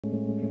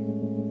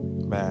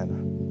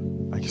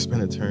Man, I can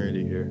spend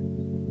eternity here.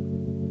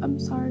 I'm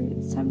sorry,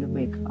 it's time to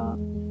wake up.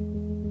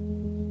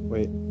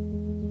 Wait.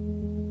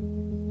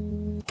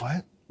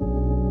 What?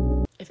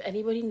 If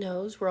anybody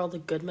knows where all the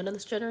good men of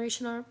this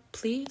generation are,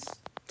 please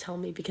tell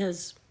me,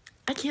 because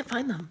I can't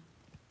find them.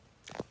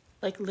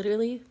 Like,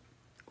 literally,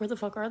 where the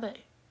fuck are they?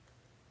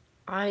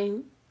 I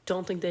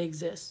don't think they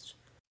exist.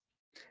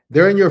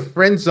 They're in your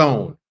friend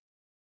zone.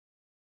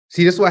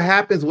 See, this is what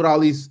happens with all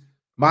these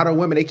modern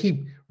women. They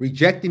keep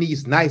rejecting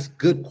these nice,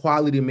 good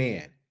quality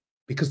men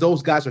because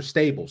those guys are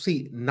stable.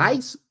 See,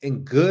 nice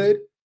and good,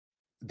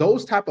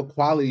 those type of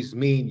qualities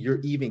mean you're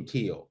even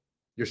keel.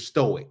 You're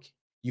stoic.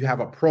 You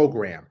have a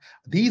program.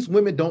 These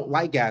women don't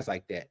like guys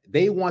like that.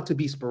 They want to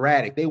be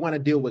sporadic. They want to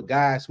deal with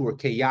guys who are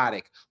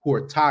chaotic, who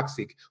are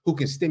toxic, who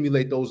can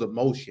stimulate those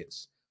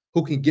emotions,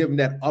 who can give them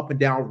that up and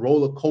down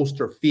roller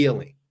coaster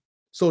feeling.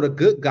 So the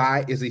good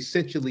guy is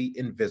essentially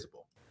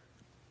invisible.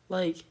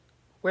 Like,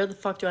 where the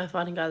fuck do I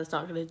find a guy that's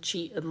not going to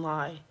cheat and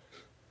lie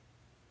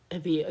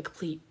and be a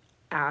complete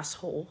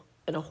asshole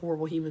and a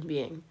horrible human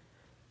being?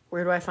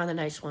 Where do I find the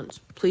nice ones?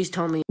 Please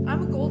tell me.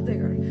 I'm a gold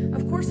digger.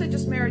 Of course I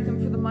just married him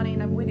for the money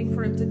and I'm waiting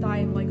for him to die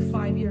in like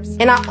 5 years.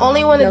 And I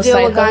only want to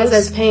deal with guys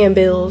that's paying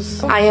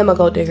bills. I am a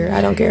gold digger.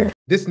 I don't care.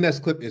 This next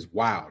clip is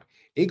wild.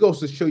 It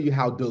goes to show you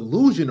how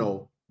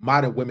delusional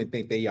modern women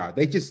think they are.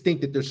 They just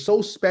think that they're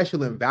so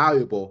special and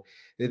valuable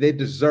that they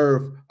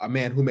deserve a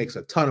man who makes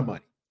a ton of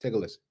money. Take a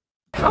listen.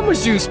 How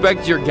much do you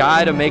expect your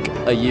guy to make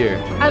a year?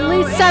 At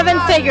least 7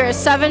 figures.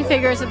 7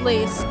 figures at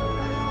least.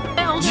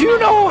 Do you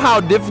know how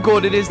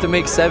difficult it is to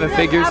make 7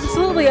 figures?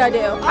 Absolutely, I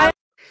do.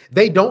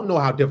 They don't know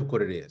how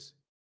difficult it is.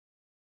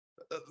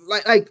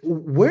 Like,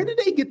 where did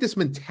they get this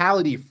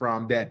mentality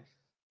from that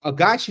a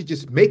guy should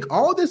just make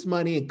all this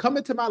money and come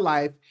into my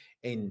life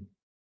and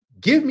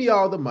give me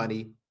all the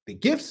money, the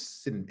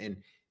gifts, and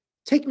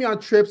take me on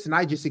trips, and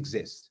I just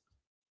exist?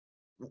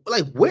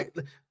 Like, where?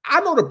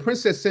 I know the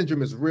princess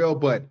syndrome is real,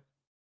 but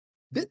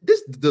the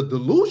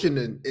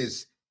delusion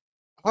is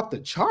off the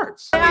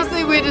charts.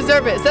 Obviously, we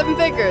deserve it. 7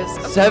 figures.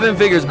 7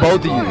 figures,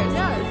 both of you.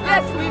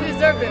 Yes, we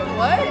deserve it.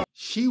 What?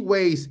 She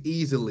weighs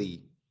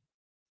easily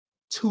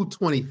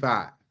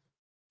 225.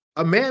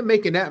 A man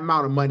making that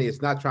amount of money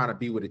is not trying to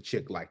be with a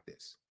chick like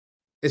this,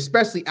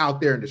 especially out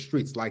there in the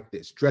streets like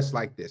this, dressed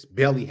like this,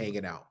 belly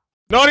hanging out.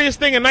 Naughtiest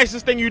thing and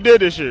nicest thing you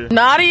did this year?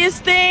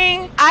 Naughtiest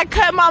thing? I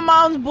cut my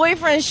mom's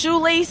boyfriend's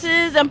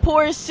shoelaces and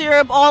poured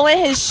syrup all in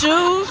his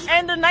shoes.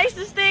 And the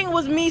nicest thing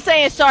was me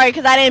saying sorry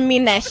because I didn't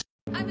mean that.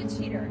 I'm a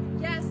cheater.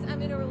 Yes,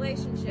 I'm in a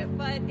relationship,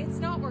 but it's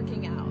not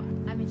working out.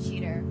 I'm a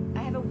cheater. I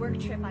have a work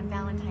trip on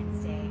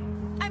Valentine's Day.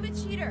 I'm a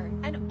cheater,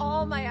 and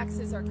all my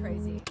exes are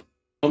crazy.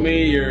 Tell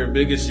me your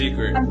biggest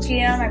secret. I'm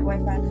cheating on my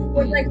boyfriend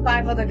with like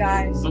 5 other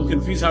guys. I'm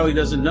confused how he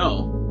doesn't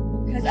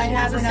know. Because I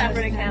have a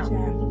separate account.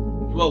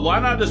 Well, why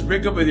not just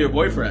break up with your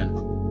boyfriend?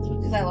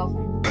 Because I love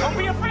him. Don't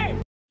be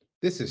afraid.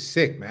 This is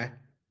sick, man.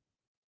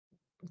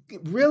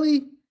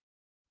 Really?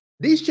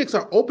 These chicks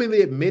are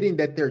openly admitting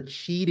that they're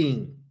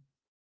cheating.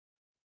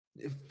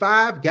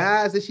 5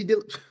 guys that she did.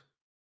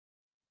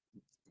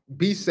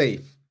 Be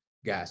safe,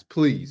 guys,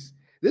 please.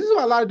 This is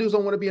why a lot of dudes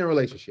don't want to be in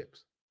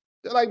relationships.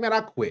 They're like, man, I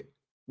quit.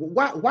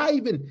 Why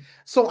even?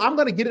 So I'm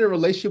going to get in a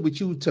relationship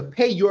with you to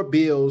pay your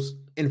bills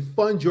and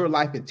fund your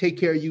life and take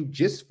care of you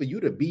just for you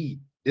to be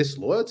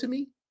disloyal to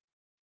me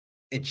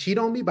and cheat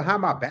on me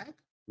behind my back?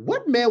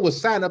 What man would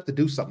sign up to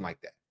do something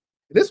like that?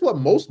 This is what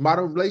most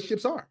modern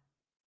relationships are.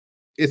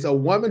 It's a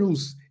woman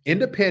who's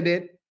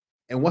independent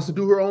and wants to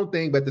do her own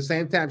thing, but at the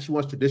same time, she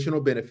wants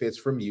traditional benefits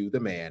from you, the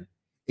man.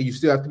 And you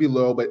still have to be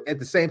loyal, but at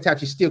the same time,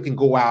 she still can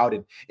go out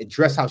and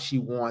dress how she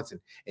wants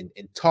and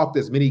talk to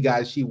as many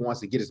guys as she wants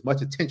to get as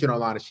much attention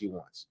online as she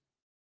wants.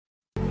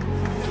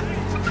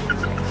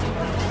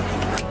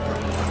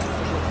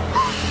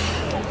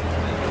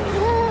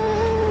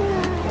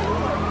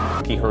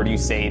 He heard you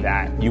say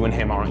that you and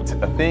him aren't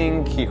a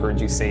thing. He heard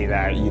you say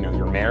that, you know,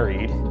 you're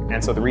married.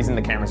 And so the reason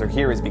the cameras are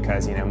here is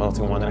because, you know,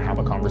 Milton wanted to have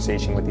a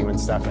conversation with you and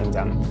stuff.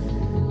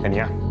 And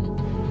yeah.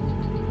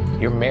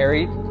 You're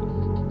married?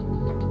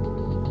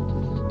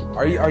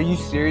 Are you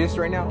serious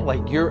right now?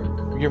 Like, you're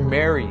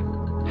married.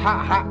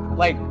 How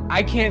like,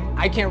 I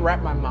can't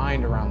wrap my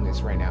mind around this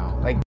right now.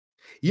 Like,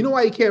 you know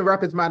why he can't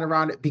wrap his mind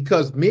around it?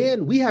 Because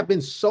men, we have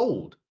been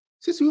sold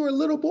since we were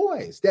little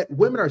boys that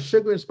women are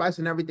sugar and spice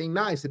and everything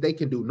nice, that they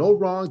can do no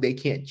wrong. They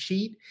can't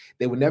cheat.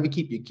 They will never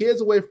keep your kids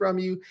away from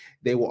you.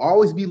 They will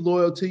always be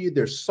loyal to you.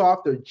 They're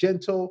soft. They're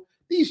gentle.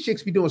 These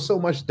chicks be doing so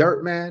much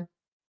dirt, man.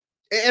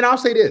 And I'll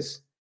say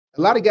this.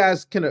 A lot of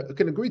guys can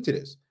agree to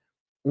this.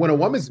 When a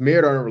woman's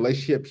married or in a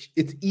relationship,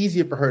 it's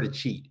easier for her to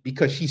cheat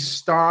because she's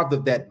starved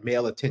of that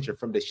male attention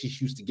from that she's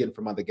used to getting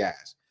from other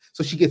guys.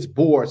 So she gets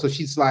bored. So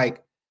she's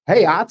like,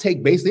 hey, I'll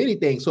take basically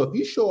anything. So if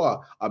you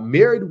show a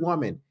married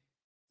woman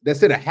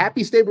that's in a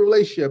happy, stable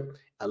relationship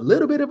a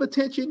little bit of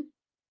attention,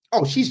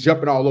 oh, she's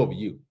jumping all over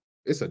you.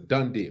 It's a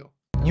done deal.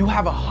 you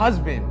have a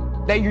husband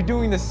that you're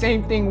doing the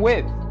same thing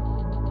with.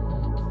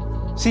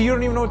 See, you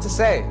don't even know what to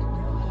say.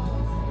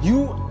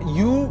 Your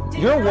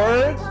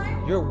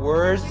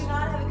words.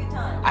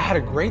 I had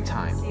a great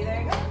time. See,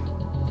 there you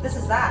go. This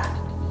is that.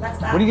 That's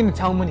that. What are you gonna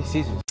tell him when he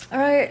sees you? All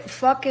right,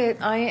 fuck it.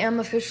 I am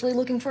officially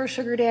looking for a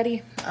sugar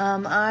daddy.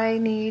 I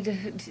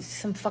need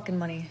some fucking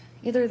money.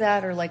 Either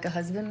that or like a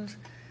husband.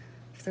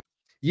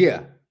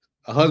 Yeah,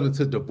 a husband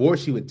to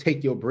divorce you and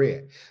take your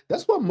bread.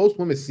 That's what most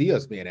women see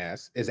us being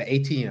as an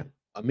ATM,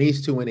 a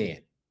means to an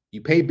end.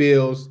 You pay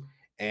bills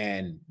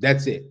and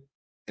that's it.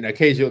 And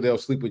occasionally they'll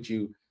sleep with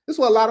you. This is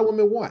what a lot of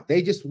women want.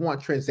 They just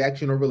want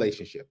transactional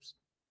relationships.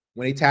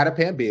 When they tired of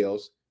paying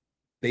bills,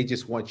 they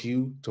just want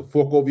you to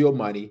fork over your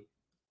money,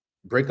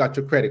 break out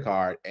your credit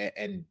card,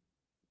 and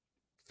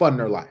fund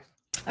their life.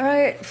 All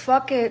right,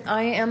 fuck it.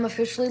 I am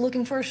officially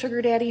looking for a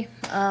sugar daddy.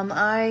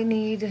 I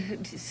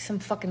need some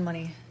fucking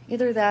money.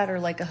 Either that or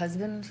like a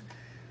husband.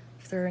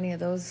 If there are any of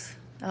those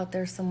out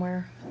there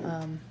somewhere,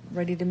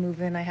 ready to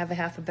move in. I have a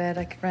half a bed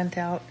I could rent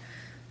out.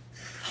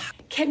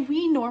 Can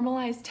we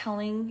normalize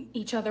telling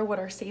each other what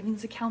our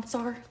savings accounts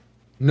are?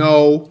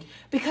 No.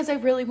 Because I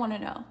really want to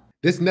know.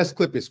 This next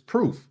clip is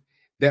proof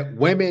that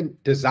women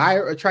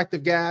desire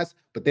attractive guys,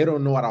 but they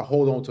don't know how to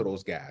hold on to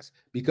those guys.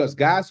 Because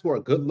guys who are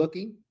good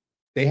looking,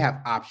 they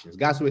have options.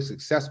 Guys who are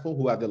successful,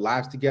 who have their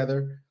lives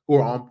together, who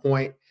are on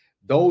point,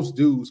 those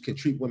dudes can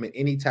treat women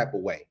any type of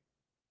way.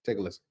 Take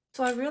a listen.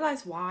 So I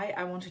realized why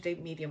I want to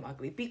date medium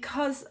ugly,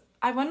 because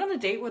I went on a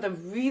date with a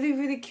really,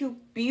 really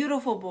cute,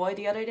 beautiful boy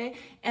the other day.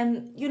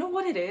 And you know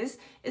what it is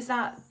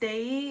that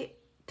they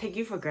take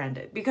you for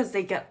granted because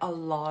they get a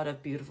lot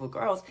of beautiful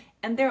girls.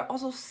 And they're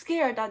also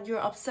scared that you're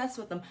obsessed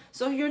with them.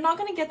 So you're not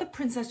going to get the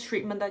princess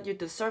treatment that you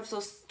deserve. So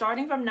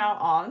starting from now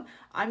on,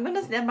 I'm going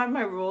to stand by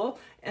my rule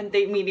and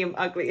date medium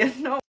ugly.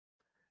 And no.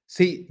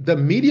 See, the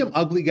medium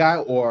ugly guy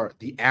or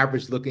the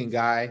average looking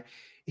guy,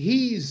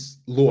 he's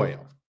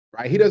loyal,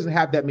 right? He doesn't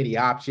have that many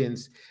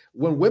options.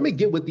 When women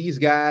get with these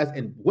guys,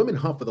 and women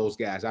hunt for those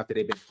guys after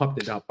they've been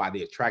pumped and up by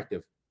the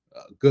attractive,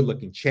 good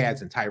looking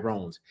Chads and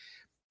Tyrones,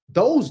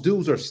 those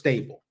dudes are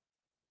stable.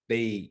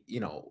 They,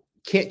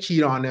 can't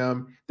cheat on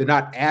them. They're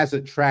not as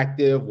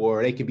attractive,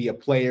 or they can be a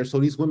player. So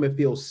these women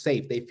feel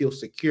safe. They feel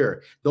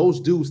secure. Those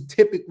dudes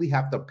typically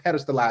have to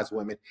pedestalize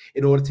women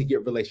in order to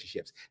get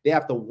relationships. They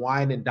have to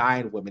wine and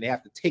dine women. They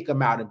have to take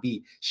them out and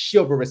be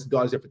chivalrous and do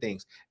all these different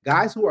things.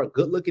 Guys who are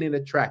good looking and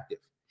attractive,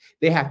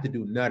 they have to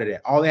do none of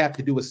that. All they have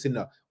to do is send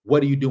a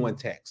 "what are you doing"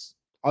 text.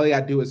 All they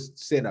got to do is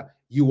send a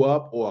 "you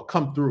up" or a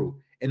 "come through."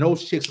 And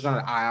those chicks are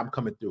gonna, I'm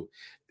coming through.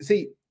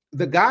 See,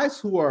 the guys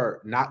who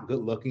are not good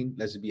looking,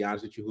 let's just be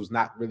honest with you, who's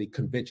not really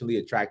conventionally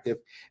attractive,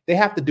 they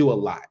have to do a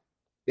lot.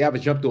 They have to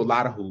jump through a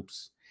lot of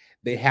hoops.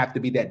 They have to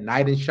be that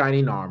knight in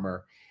shining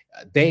armor.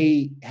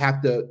 They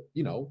have to,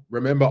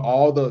 remember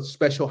all the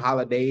special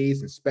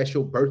holidays and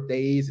special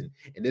birthdays and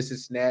this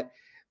and that.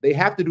 They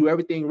have to do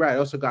everything right.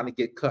 Also going to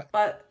get cut.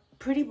 But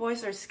pretty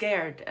boys are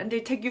scared and they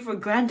take you for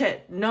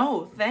granted.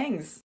 No,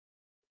 thanks.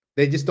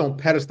 They just don't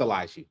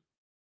pedestalize you.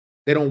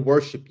 They don't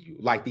worship you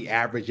like the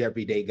average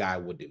everyday guy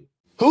would do.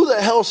 Who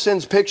the hell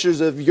sends pictures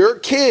of your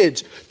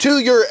kids to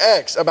your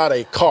ex about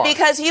a car?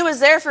 Because he was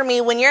there for me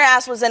when your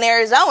ass was in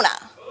Arizona.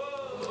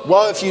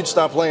 Well, if you'd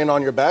stop laying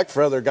on your back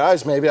for other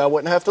guys, maybe I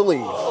wouldn't have to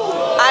leave.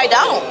 I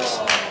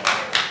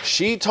don't.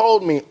 She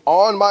told me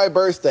on my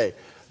birthday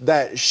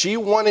that she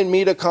wanted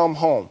me to come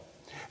home.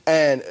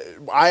 And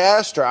I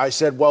asked her, I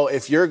said, well,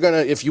 if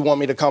you want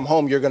me to come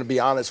home, you're going to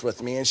be honest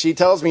with me. And she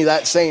tells me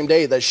that same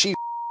day that she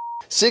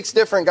 6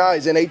 different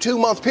guys in a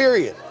 2-month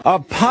period. A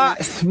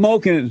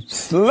pot-smoking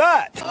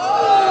slut.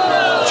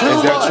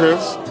 Is that true?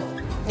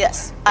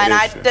 Yes, and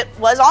I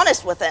was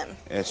honest with him.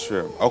 It's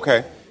true.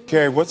 Okay.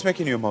 Carrie, what's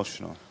making you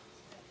emotional?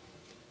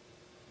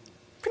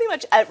 Pretty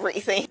much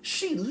everything.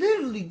 She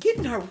literally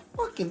getting her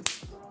fucking...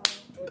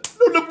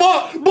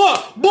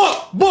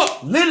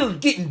 literally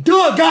getting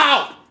dug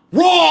out.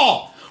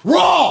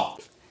 Raw.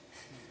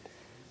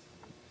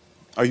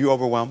 Are you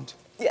overwhelmed?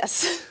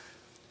 Yes.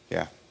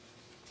 Yeah.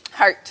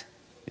 Hurt.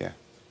 Yeah.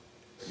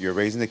 You're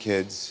raising the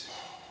kids.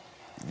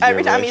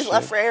 Every time he's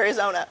left for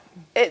Arizona,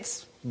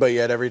 it's... But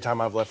yet every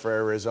time I've left for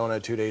Arizona,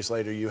 2 days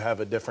later, you have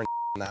a different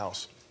in the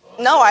house.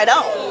 No, I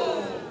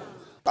don't.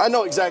 I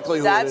know exactly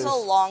who That's it is. a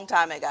long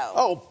time ago.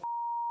 Oh,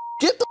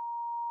 get the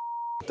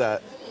with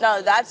that.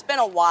 No, that's been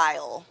a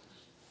while.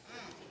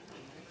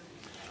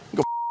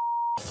 Go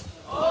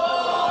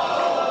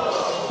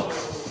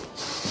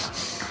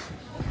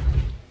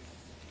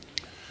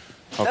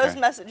Okay. Those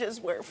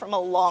messages were from a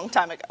long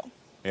time ago.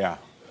 Yeah.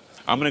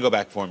 I'm going to go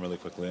back for him really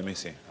quickly. Let me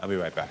see. I'll be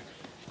right back.